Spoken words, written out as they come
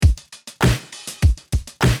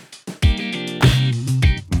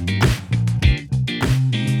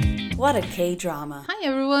What a K-drama. Hi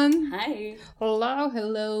everyone. Hi.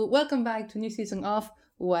 Hello. Welcome back to a new season of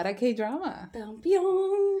What a K-drama.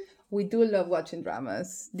 Bam-biong. We do love watching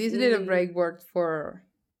dramas. This little break worked for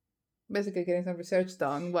basically getting some research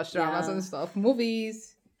done, watch dramas and stuff,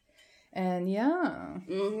 movies. And yeah.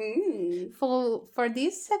 Mm-hmm. For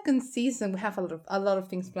this second season, we have a lot of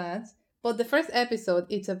things planned. But the first episode,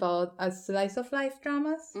 it's about a slice of life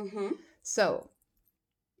dramas. Mm-hmm. So,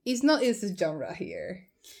 it's not Ilse's genre here.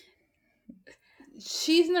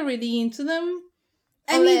 She's not really into them.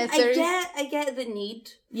 I get the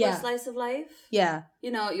need for a slice of life. Yeah.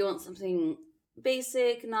 You know, you want something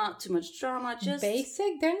basic, not too much drama, just...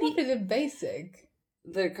 Basic? They're not really basic.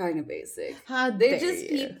 They're kind of basic. They're just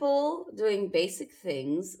people doing basic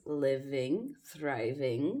things, living,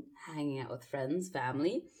 thriving, hanging out with friends,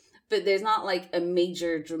 family. But there's not like a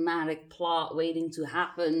major dramatic plot waiting to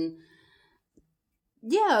happen.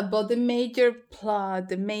 Yeah, but the major plot,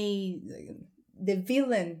 the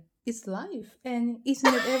villain is life. And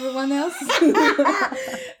isn't it everyone else?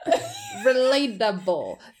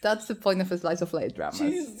 Relatable. That's the point of a slice of life dramas.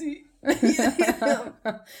 Cheesy.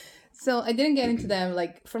 So I didn't get into them.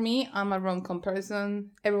 Like, for me, I'm a rom-com person.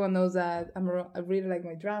 Everyone knows that. I really like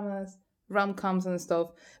my dramas, rom-coms and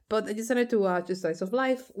stuff. But I decided to watch A Slice of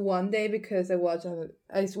Life one day because I watched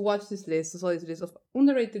this list. I saw this list of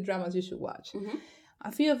underrated dramas you should watch. Mm-hmm.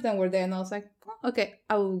 A few of them were there and I was like, oh, okay,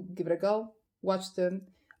 I will give it a go. Watch them.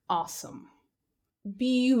 Awesome.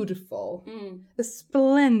 Beautiful.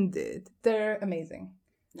 Splendid. They're amazing.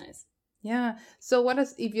 Nice. Yeah. So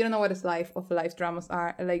if you don't know what a life of life dramas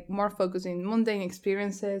are, like more focusing mundane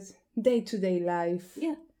experiences, day-to-day life.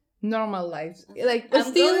 Yeah. Normal lives. Like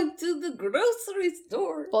I'm going to the grocery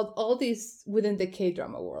store. But all this within the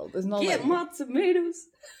K-drama world. It's not Get my tomatoes.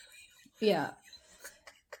 Yeah.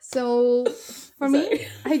 So for me,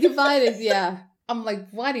 I divided, I'm like,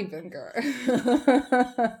 what even, girl?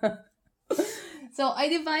 So I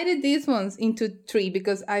divided these ones into 3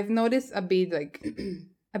 because I've noticed a bit like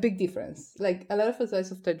a big difference. Like a lot of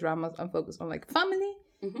sides of the dramas I'm focused on like family,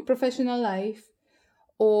 professional life,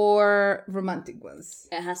 or romantic ones.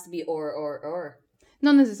 It has to be or.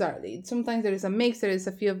 Not necessarily. Sometimes there is a mix. There is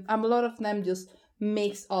a few. A lot of them just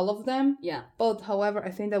mix all of them. Yeah. But however,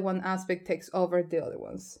 I think that one aspect takes over the other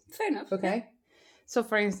ones. Fair enough. Okay. Yeah. So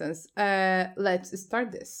for instance, let's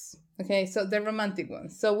start this. Okay. So the romantic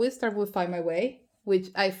ones. So we'll start with Find My Way, which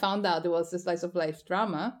I found out it was a slice of life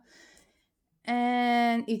drama.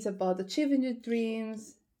 And it's about achieving your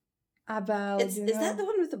dreams. Is that the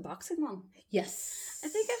one with the boxing one? Yes. I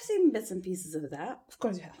think I've seen bits and pieces of that. Of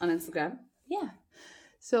course you have. On Instagram. Yeah.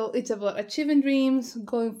 So it's about achieving dreams,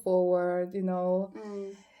 going forward,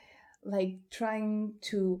 like trying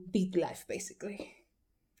to beat life, basically.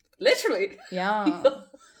 Literally. Yeah.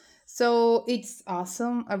 So it's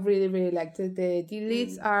awesome. I really, really liked it. The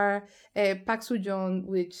leads are Park Soo-joon,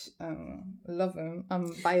 which love him.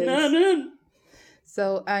 I'm biased. No.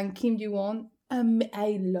 So, and Kim Ji-won,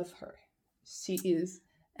 I love her. She is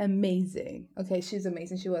amazing. Okay, she's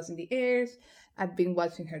amazing. She was in The Heirs. I've been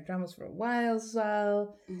watching her dramas for a while as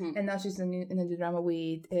well. Mm-hmm. And now she's in a new drama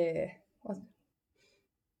with, what?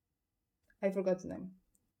 I forgot the name.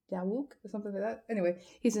 Jawook or something like that. Anyway,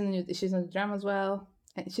 she's in the drama as well.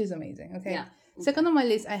 And she's amazing, okay? Yeah. Second on my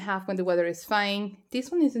list, I have When the Weather is Fine. This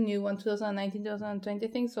one is a new one, 2019, 2020, I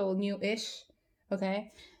think, so new-ish,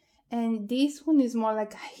 okay? And this one is more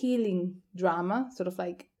like a healing drama, sort of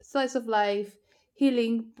like slice of life,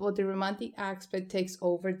 healing, but the romantic aspect takes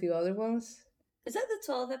over the other ones. Is that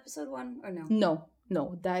the 12-episode one or no?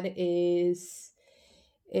 No. That is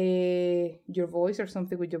Your Voice or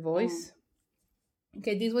something with Your Voice.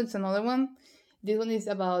 Okay, this one's another one. This one is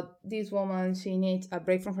about this woman. She needs a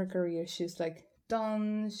break from her career. She's like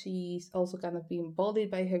done. She's also kind of being bullied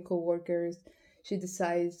by her coworkers. She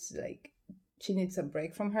decides like she needs a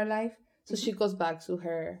break from her life. So she goes back to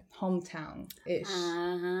her hometown-ish.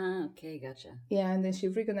 Okay, gotcha. Yeah, and then she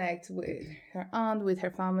reconnects with her aunt, with her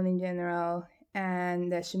family in general.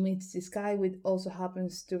 And she meets this guy who also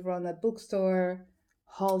happens to run a bookstore.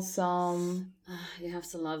 Wholesome. You have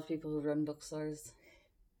to love people who run bookstores.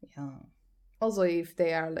 Yeah. Also, if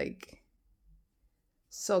they are like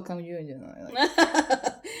so communal, like...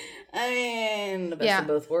 I mean, the best of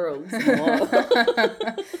both worlds.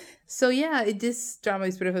 So yeah, this drama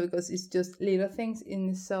is beautiful because it's just little things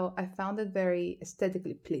so I found it very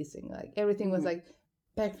aesthetically pleasing. Like everything was like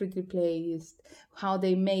perfectly placed. How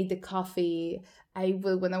they made the coffee.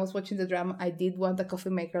 When I was watching the drama, I did want a coffee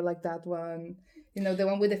maker like that one. The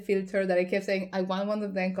one with the filter that I kept saying, I want one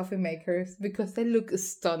of them coffee makers because they look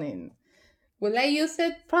stunning. Will I use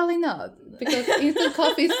it? Probably not, because instant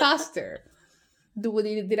coffee is faster.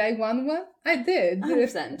 Did I want one? I did.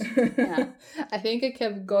 100%. Yeah. I think I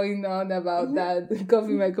kept going on about that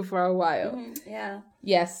coffee maker for a while. Yeah.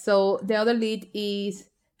 Yes, so the other lead is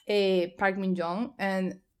Park Min Young,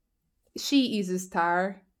 and she is a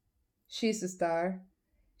star. She's a star.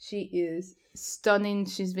 She is stunning.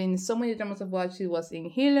 She's been in so many dramas I've watched. She was in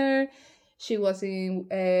Healer. She was in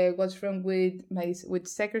What's Wrong with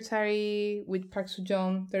Secretary with Park Soo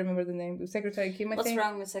Joon. Don't remember the name. Secretary Kim. What's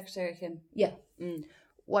Wrong with Secretary Kim? Yeah.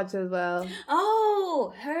 Watch as well.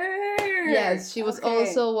 Oh, her. Yes, she was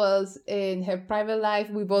was in Her Private Life.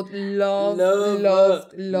 We both loved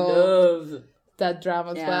that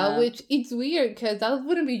drama as well. Which it's weird because that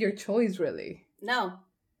wouldn't be your choice, really. No,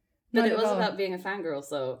 but it was about being a fangirl,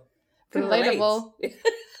 so relatable.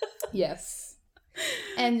 Yes.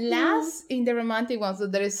 And last in the romantic ones, so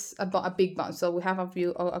there is a big bunch. So we have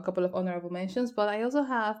a couple of honorable mentions, but I also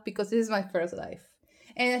have, because this is my first life,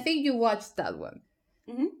 and I think you watched that one.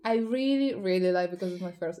 Mm-hmm. I really, really like Because It's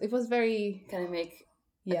My First. It was very... Can I make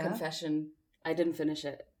a confession? I didn't finish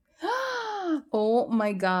it. Oh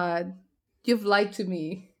my god. You've lied to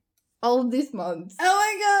me all these months. Oh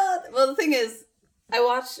my god. Well, the thing is, I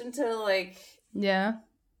watched until like... Yeah.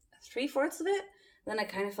 3/4 of it. Then I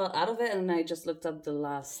kind of fell out of it, and I just looked up the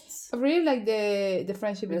last... I really like the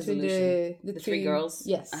friendship between the three girls.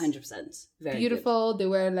 Yes. 100%. Very beautiful. Good. They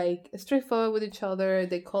were like straightforward with each other.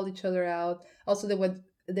 They called each other out. Also,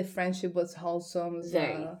 the friendship was wholesome.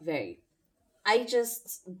 Very, very. I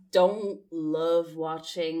just don't love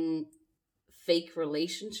watching fake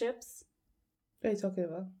relationships. What are you talking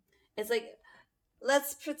about? It's like,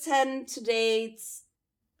 let's pretend to date...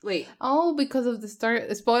 Wait. Oh, because of the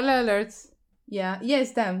start... Spoiler alerts. Yeah.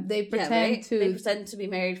 Yes, them. They pretend to... They pretend to be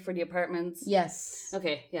married for the apartments. Yes.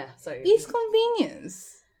 Okay, yeah, sorry. It's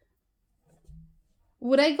convenience.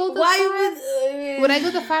 Would I go Would I go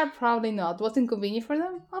that far? Probably not. Was it convenient for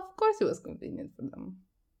them? Of course it was convenient for them.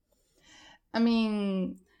 I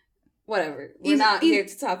mean... Whatever. We're not here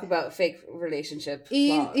to talk about fake relationship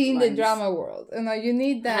in the drama world. You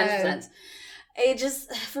need that... 100%. It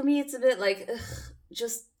just... For me, it's a bit like...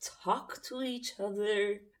 just talk to each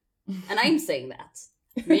other. And I'm saying that.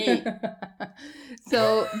 Me.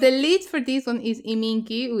 So the lead for this one is Lee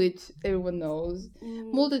Min-ki, which everyone knows.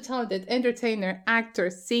 Multi-talented entertainer, actor,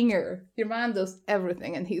 singer. Your man does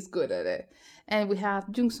everything and he's good at it. And we have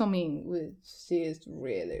Jung So-min, which she is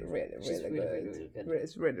really, really, really good.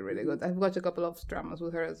 It's really, really good. I've watched a couple of dramas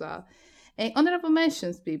with her as well. And honorable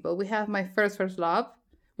mentions, people. We have My First Love,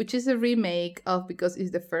 which is a remake of Because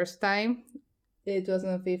It's the First Time.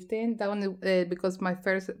 2015. That one, because my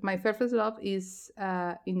first love is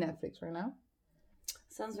in Netflix right now.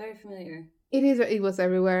 Sounds very familiar. It is. It was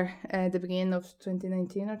everywhere at the beginning of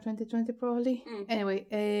 2019 or 2020, probably. Anyway,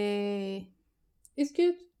 it's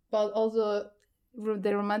good, but also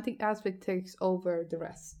the romantic aspect takes over the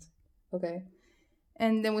rest. Okay.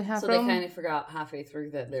 And then we have... So they kind of forgot halfway through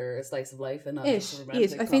that they're a slice of life and not just a romantic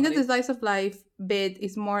comedy. I think that the slice of life bit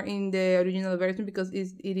is more in the original version because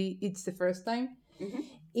it's the first time. Mm-hmm.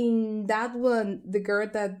 In that one, the girl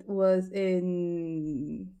that was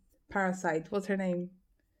in Parasite, what's her name?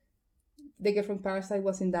 The girl from Parasite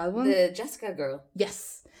was in that one. The Jessica girl.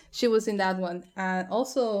 Yes. She was in that one. And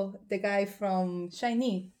also the guy from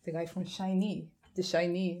Shiny. The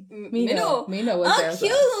Shiny. Mino was there.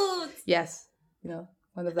 Oh, cute! Yes.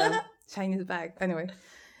 One of them. Shiny's back. Anyway.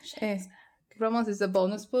 Romance is a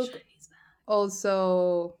bonus book.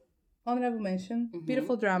 Also, honorable mention. Mm-hmm.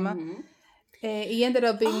 Beautiful drama. Mm-hmm. It ended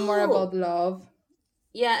up being more about love.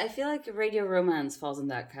 Yeah, I feel like Radio Romance falls in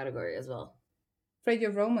that category as well. Radio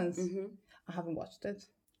Romance? Mm-hmm. I haven't watched it.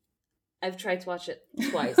 I've tried to watch it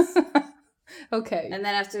twice. Okay. And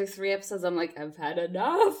then after 3 episodes, I'm like, I've had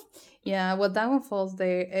enough. Yeah, well, that one falls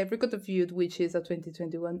there. Record of Youth, which is a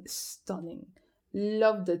 2021. Stunning.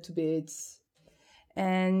 Loved it to bits.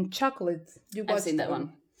 And Chocolate. I've seen that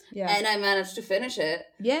one. Yeah. And I managed to finish it.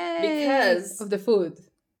 Yay! Because of the food.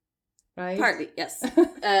 Right? Partly, yes.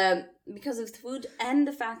 Because of the food and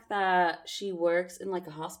the fact that she works in like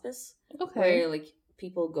a hospice. Okay. Where like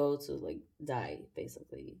people go to like die,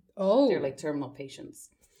 basically. Oh. They're like terminal patients.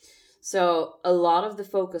 So a lot of the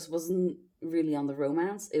focus wasn't really on the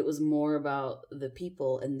romance. It was more about the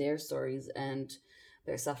people and their stories and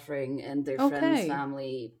their suffering and their friends,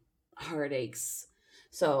 family, heartaches.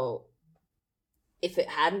 So if it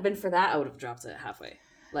hadn't been for that, I would have dropped it halfway.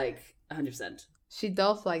 Like 100%. She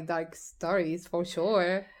does like dark stories for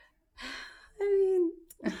sure. I mean...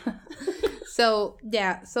 So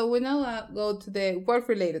we now go to the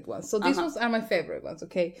work-related ones. So these ones are my favorite ones,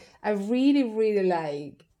 okay? I really, really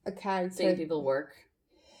like a character... Seeing people work?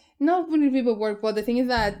 Not when people work, but the thing is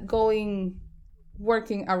that going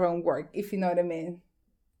working around work, if you know what I mean.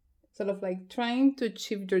 Sort of like trying to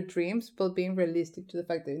achieve your dreams, but being realistic to the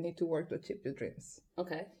fact that you need to work to achieve your dreams.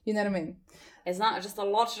 Okay. You know what I mean? It's not just a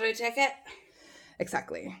lottery ticket.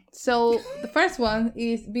 Exactly. So the first one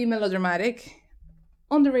is be melodramatic.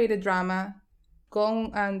 Underrated drama.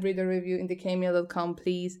 Go and read a review in thecameo.com,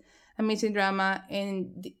 please. Amazing drama.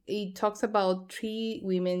 And it talks about 3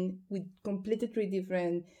 women with completely 3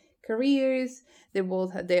 different careers. They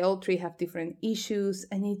all 3 have different issues,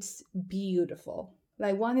 and it's beautiful.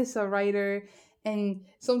 Like, one is a writer, and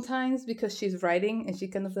sometimes because she's writing and she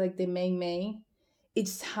kind of like the main,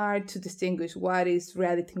 it's hard to distinguish what is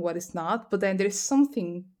reality and what is not. But then there's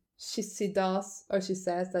something she does or she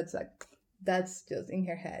says that's like, that's just in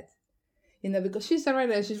her head. You know, because she's a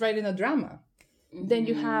writer and she's writing a drama. Mm-hmm. Then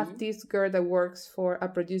you have this girl that works for a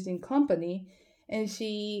producing company, and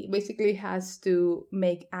she basically has to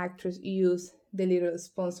make actors use the little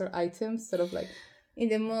sponsor items, sort of like in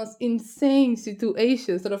the most insane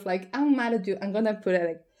situations, sort of like, I'm mad at you, I'm gonna put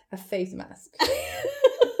a face mask.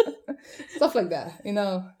 Stuff like that, you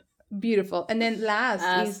know. Beautiful. And then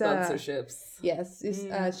last is sponsorships. Yes,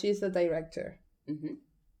 she's a director. Mm-hmm.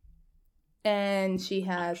 And she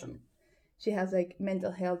has like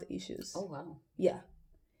mental health issues. Oh wow. Yeah.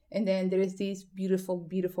 And then there is this beautiful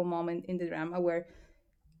moment in the drama where,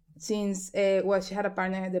 since she had a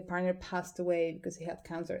partner, the partner passed away because he had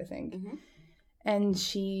cancer, I think. Mm-hmm. And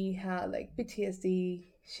she had like PTSD.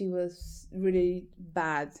 She was really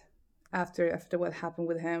bad after what happened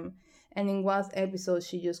with him. And in one episode,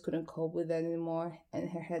 she just couldn't cope with that anymore. And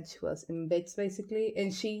her head, she was in beds, basically.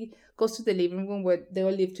 And she goes to the living room where they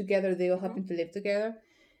all live together. They all happen to live together.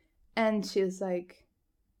 And she's like,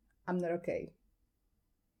 I'm not okay.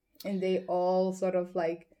 And they all sort of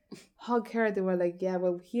like hug her. They were like, yeah,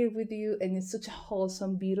 we're here with you. And it's such a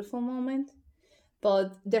wholesome, beautiful moment.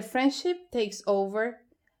 But their friendship takes over.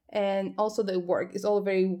 And also the work. It's all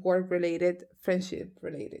very work-related,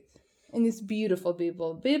 friendship-related. And it's beautiful,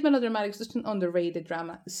 people. Be melodramatic, such an underrated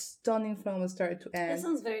drama. Stunning from start to end. That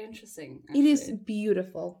sounds very interesting, actually. It is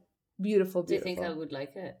beautiful. Beautiful. Do you think I would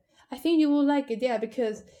like it? I think you will like it, yeah,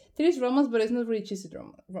 because there is romance, but it's not really cheesy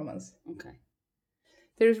romance. Okay.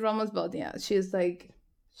 There is romance, but yeah, she's like,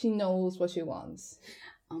 she knows what she wants.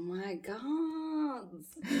 Oh my god.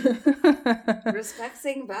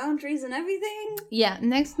 Respecting boundaries and everything? Yeah,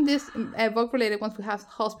 next in this work-related ones, we have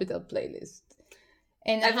Hospital Playlist.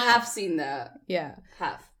 And I have seen that. Yeah.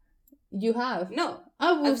 Have. You have? No.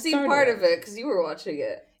 I've seen part of it because you were watching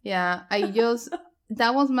it. Yeah,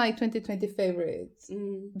 that was my 2020 favorite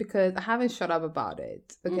because I haven't shut up about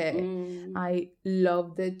it. Okay. Mm-mm. I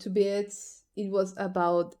loved it to bits. It was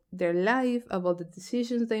about their life, about the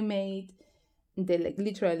decisions they made. They like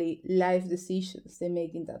literally life decisions they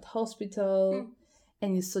make in that hospital.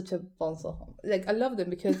 And it's such a bonzo home. Like, I love them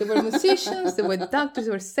because they were musicians, they were doctors,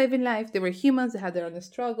 they were saving lives, they were humans, they had their own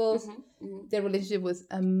struggles. Their relationship was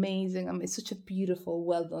amazing. I mean, it's such a beautiful,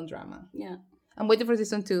 well-done drama. Yeah. I'm waiting for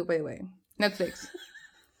season 2, by the way. Netflix.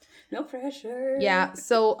 No pressure. Yeah,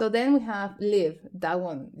 so then we have Live. That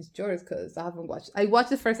one is yours because I haven't watched. I watched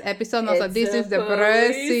the first episode and I was like, this is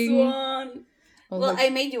depressing. One. Well, I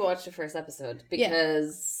made you watch the first episode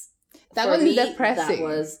because that one is depressing. That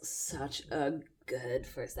was such a good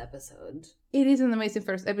first episode. It is an amazing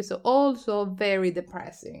first episode. Also very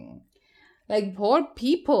depressing. Like, poor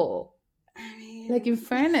people. I mean, like, in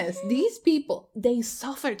fairness, these people, they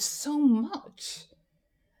suffered so much.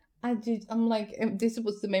 I'm like, this is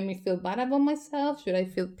supposed to make me feel bad about myself? Should I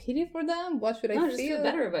feel pity for them? What should I feel? No, just feel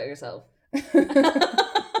better about yourself.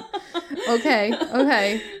 Okay.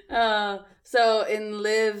 So in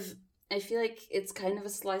Live, I feel like it's kind of a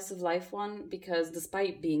slice of life one because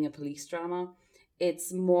despite being a police drama,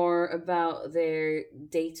 it's more about their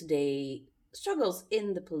day-to-day struggles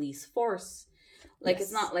in the police force. Like,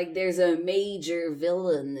 It's not like there's a major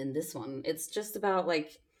villain in this one. It's just about,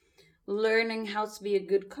 like, learning how to be a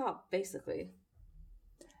good cop, basically.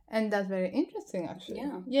 And that's very interesting, actually.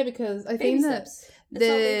 Yeah, because I think that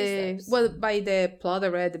by the plot I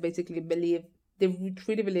read, they basically really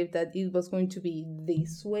believe that it was going to be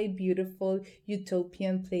this way beautiful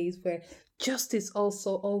utopian place where justice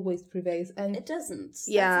also always prevails, and it doesn't.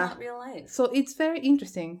 That's not real life. So it's very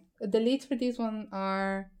interesting. The leads for this one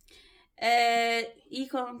are Lee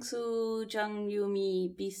Kwang-soo, Jang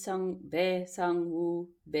Yumi, Bae Sang-woo,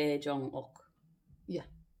 Bae Jong-ok. Yeah.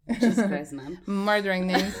 Jesus Christ, man. Murdering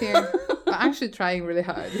names here. I'm actually trying really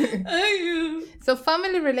hard. So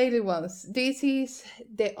family-related ones. This is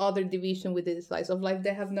the other division with the slice of life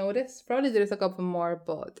they have noticed. Probably there's a couple more,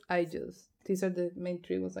 but these are the main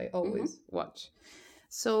 3 ones I always watch.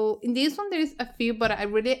 So in this one, there is a few, but I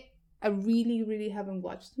really I really, really haven't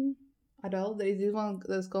watched them at all. There is this one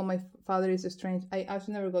that's called My Father is Strange. I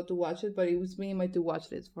actually never got to watch it, but it was been in my to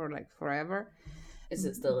watch list for like forever. Is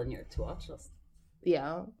it still in your to watch list?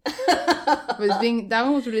 Yeah. But that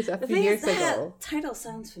one was released a few years ago. Title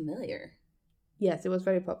sounds familiar. Yes, it was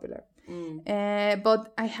very popular.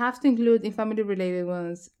 But I have to include in family related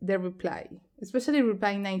ones The Reply, especially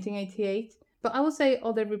Reply 1988. But I would say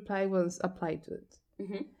other Reply ones apply to it.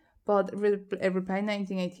 Mm-hmm. But Reply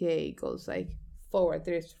 1988 goes like forward.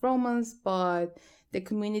 There's romance, but the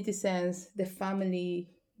community sense, the family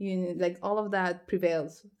unit, like all of that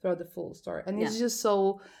prevails throughout the full story, and it's just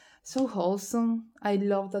so wholesome. I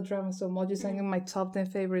love that drama so much. It's like in my top 10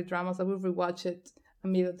 favorite dramas. I will rewatch it a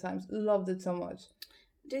million times. Loved it so much.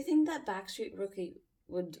 Do you think that Backstreet Rookie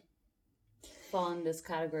would fall in this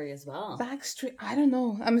category as well? Backstreet, I don't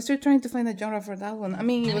know. I'm still trying to find a genre for that one. I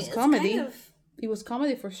mean, it was comedy. It was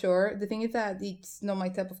comedy for sure. The thing is that it's not my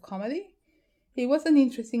type of comedy. It was an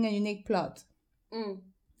interesting and unique plot.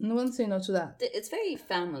 No one say no to that. It's very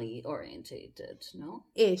family orientated, no?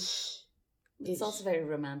 Ish. It's also very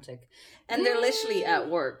romantic, and they're literally at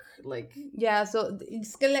work, like so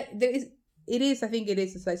it's like I think it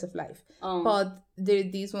is a slice of life, but there are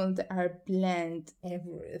these ones that are blend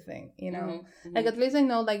everything, you know. Like at least I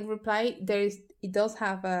know, like Reply, it does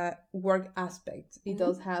have a work aspect. It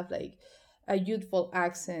does have like a youthful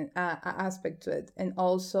aspect to it, and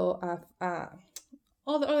also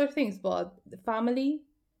all the other things, but the family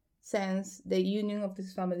sense, the union of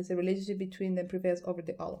these families, the relationship between them prevails over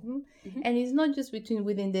all of them. And it's not just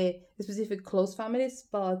within the specific close families,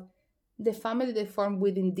 but the family they form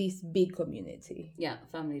within this big community. Yeah,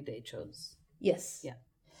 family they chose. Yes. Yeah.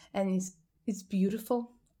 And it's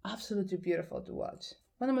beautiful, absolutely beautiful to watch.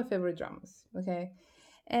 One of my favorite dramas, okay?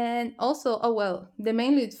 And also, the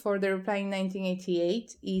main lead for The Reply in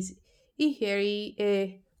 1988 is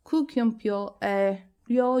Iheri Kukyumpyo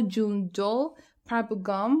Ryo Jun-jol, Park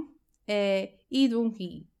Bo-gum, Lee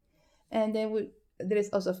Dong-hee. And then there is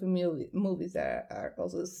also a few movies that are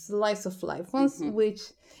also slice of life ones, which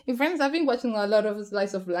in Friends I've been watching a lot of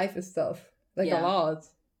slice of life stuff, a lot.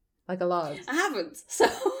 I haven't, so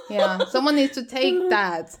yeah, someone needs to take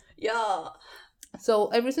that. Yeah.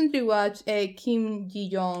 So I recently watched Kim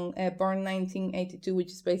Ji-young, born 1982,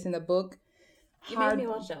 which is based in a book. You made me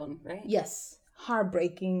watch that one, right? Yes,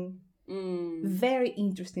 heartbreaking. Very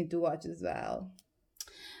interesting to watch as well.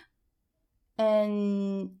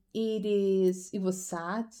 And it was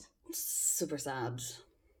sad. Super sad.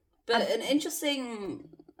 But an interesting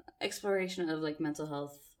exploration of like mental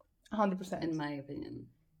health. 100%. In my opinion.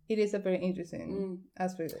 It is a very interesting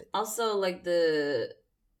aspect of it. Also like the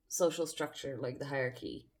social structure, like the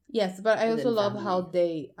hierarchy. Yes, but I also love how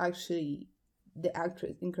they actually, the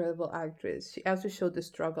actress, incredible actress, she also showed the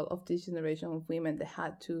struggle of this generation of women that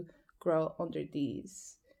had to grow under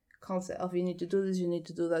these concept of you need to do this, you need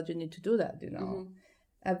to do that, you need to do that, you know.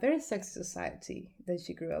 A very sexy society that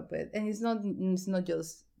she grew up with. And it's not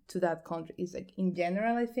just to that country, it's like in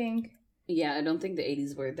general, I think. Yeah, I don't think the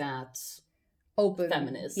 80s were that open.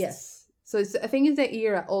 Feminist. Yes. So I think it's the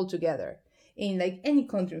era altogether in like any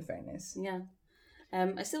country, in fairness. Yeah.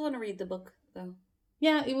 I still want to read the book though.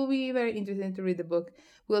 Yeah, it will be very interesting to read the book.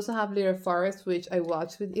 We also have Little Forest, which I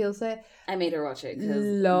watched with Ilse. I made her watch it because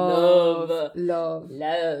love.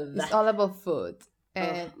 It's all about food,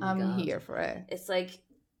 and I'm here for it. It's like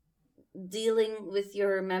dealing with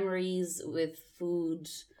your memories with food,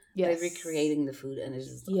 by recreating the food, and it's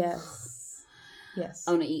just yes.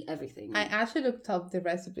 I want to eat everything. I actually looked up the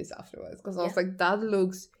recipes afterwards because I was like, that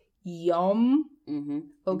looks yum.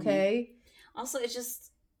 Okay. Also, it's just.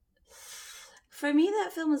 For me,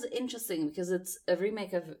 that film is interesting because it's a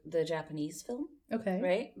remake of the Japanese film. Okay.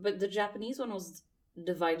 Right? But the Japanese one was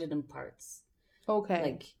divided in parts. Okay.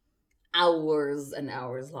 Like hours and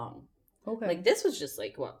hours long. Okay. Like this was just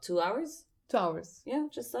like, what, 2 hours? 2 hours. Yeah,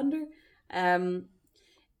 just under. And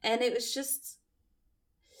it was just...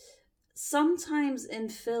 Sometimes in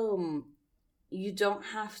film, you don't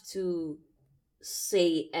have to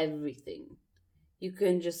say everything. You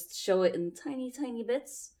can just show it in tiny, tiny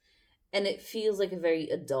bits. And it feels like a very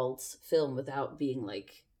adult film without being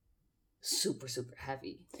like super, super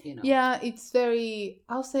heavy, you know? Yeah, it's very,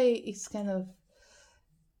 I'll say it's kind of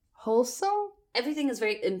wholesome. Everything is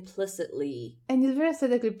very implicitly... And it's very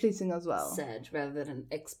aesthetically pleasing as well. Said rather than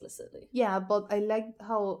explicitly. Yeah, but I like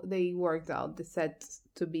how they worked out the set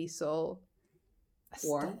to be so...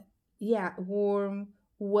 Warm? Yeah, warm,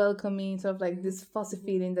 welcoming, sort of like this fuzzy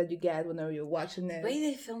feeling that you get whenever you're watching it. The way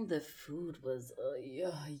they filmed the food was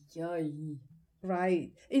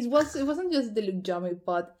Right. It wasn't just the look yummy,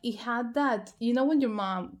 but it had that, when your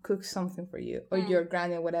mom cooks something for you or your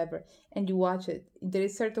granny or whatever, and you watch it, there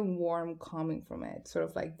is certain warmth coming from it, sort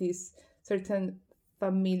of like this certain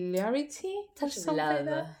familiarity, touch of love.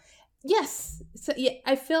 Like yes. So yeah,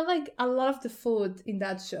 I feel like a lot of the food in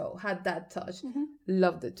that show had that touch.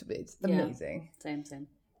 Loved it to bits. Amazing. Yeah. Same.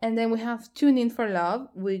 And then we have Tune In for Love,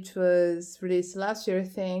 which was released last year, I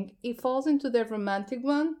think. It falls into the romantic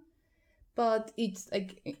one, but it's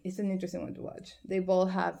an interesting one to watch. They both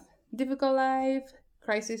have difficult life,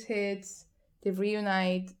 crisis hits, they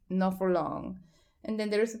reunite, not for long. And then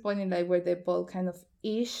there is a point in life where they both kind of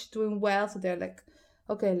doing well, so they're like,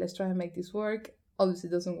 okay, let's try and make this work. Obviously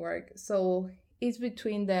it doesn't work. So it's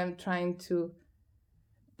between them trying to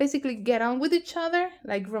basically get on with each other,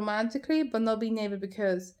 like romantically, but not being able,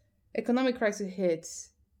 because economic crisis hits,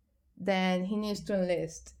 then he needs to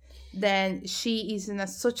enlist. Then she is in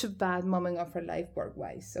such a bad moment of her life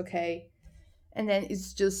work-wise, okay? And then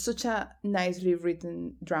it's just such a nicely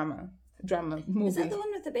written drama movie. Is that the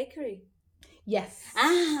one with the bakery? Yes.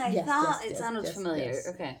 I thought it sounded familiar. Yes.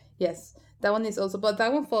 Okay. Yes, that one is also, but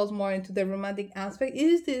that one falls more into the romantic aspect.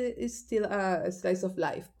 It is still a slice of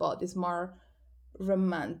life, but it's more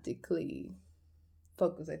romantically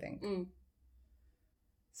focused, I think.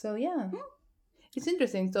 So yeah. It's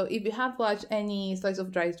interesting. So if you have watched any slice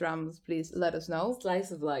of life dramas, please let us know.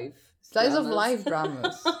 Slice of life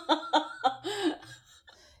dramas.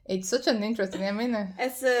 It's such an interesting,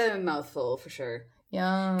 it's a mouthful for sure.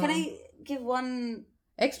 Yeah. Can I give one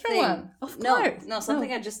extra thing? One? Of course. No,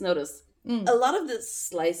 something I just noticed. A lot of the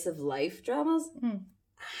slice of life dramas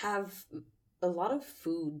have a lot of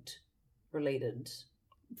food related.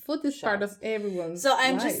 Food is part of everyone's So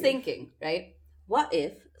I'm life. just thinking, right? What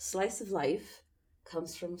if slice of life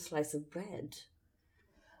comes from slice of bread?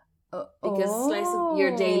 Because slice of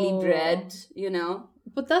your daily bread,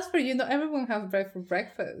 But that's for everyone has bread for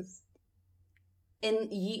breakfast. In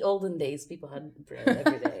ye olden days, people had bread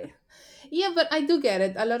every day. Yeah, but I do get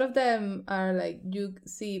it. A lot of them are like, you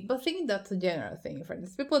see, but I think that's a general thing,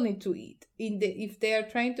 friends. People need to eat. If they are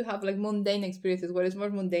trying to have like mundane experiences, what is more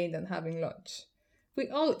mundane than having lunch? We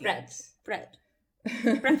all bread. eat. Bread.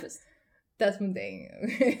 Breakfast. That's mundane.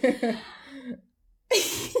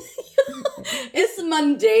 It's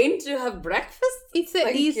mundane to have breakfast? It's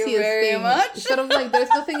the easiest thing. Much. Sort of like there's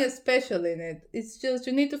nothing special in it. It's just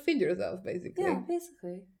you need to feed yourself, basically. Yeah,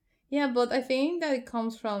 basically. Yeah, but I think that it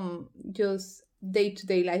comes from just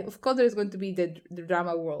day-to-day life. Of course, there's going to be the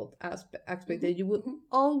drama world aspect that you will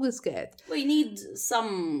always get. Well, you need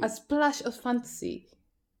a splash of fantasy.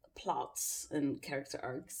 Plots and character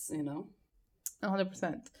arcs,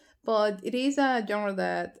 100%. But it is a genre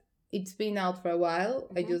that it's been out for a while.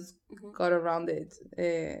 I just got around it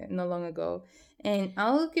not long ago. And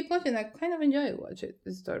I'll keep watching. I kind of enjoy watching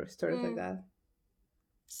stories like that.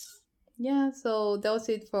 Yeah, so that was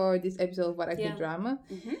it for this episode of What a Good Drama.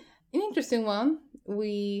 An interesting one.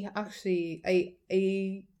 We actually,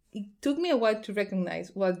 it took me a while to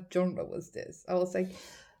recognize what genre was this. I was like,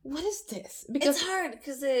 what is this? Because it's hard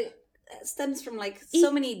because it stems from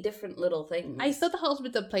so many different little things. I thought the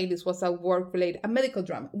Hospital Playlist was a work-related, a medical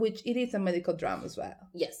drama, which it is a medical drama as well.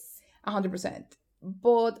 Yes. 100%.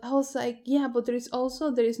 But I was like, yeah, but there is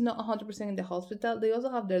not 100% in the hospital. They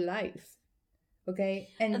also have their life. Okay?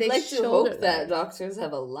 And I'd like to hope that doctors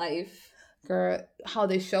have a life. Girl, how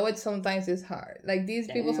they show it sometimes is hard. Like, these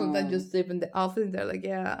people sometimes just live in the office and they're like,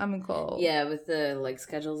 yeah, I'm in call. Yeah, with the,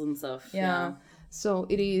 schedules and stuff. Yeah. So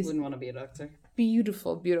it is... Wouldn't want to be a doctor.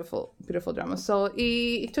 Beautiful, beautiful, beautiful drama. So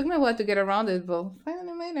it took me a while to get around it, but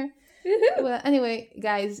finally made it. Well, anyway,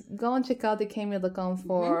 guys, go and check out thekmail.com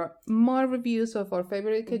for more reviews of our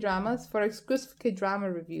favorite K-dramas, for exclusive K-drama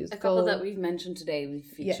reviews. A couple that we've mentioned today, we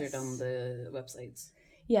featured on the websites.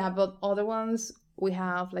 Yeah, but other ones, we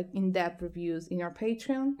have in-depth reviews in our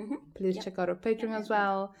Patreon. Please check out our Patreon as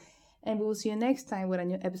well. And we will see you next time with a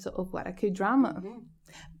new episode of What a K-drama.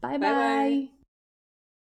 Bye-bye.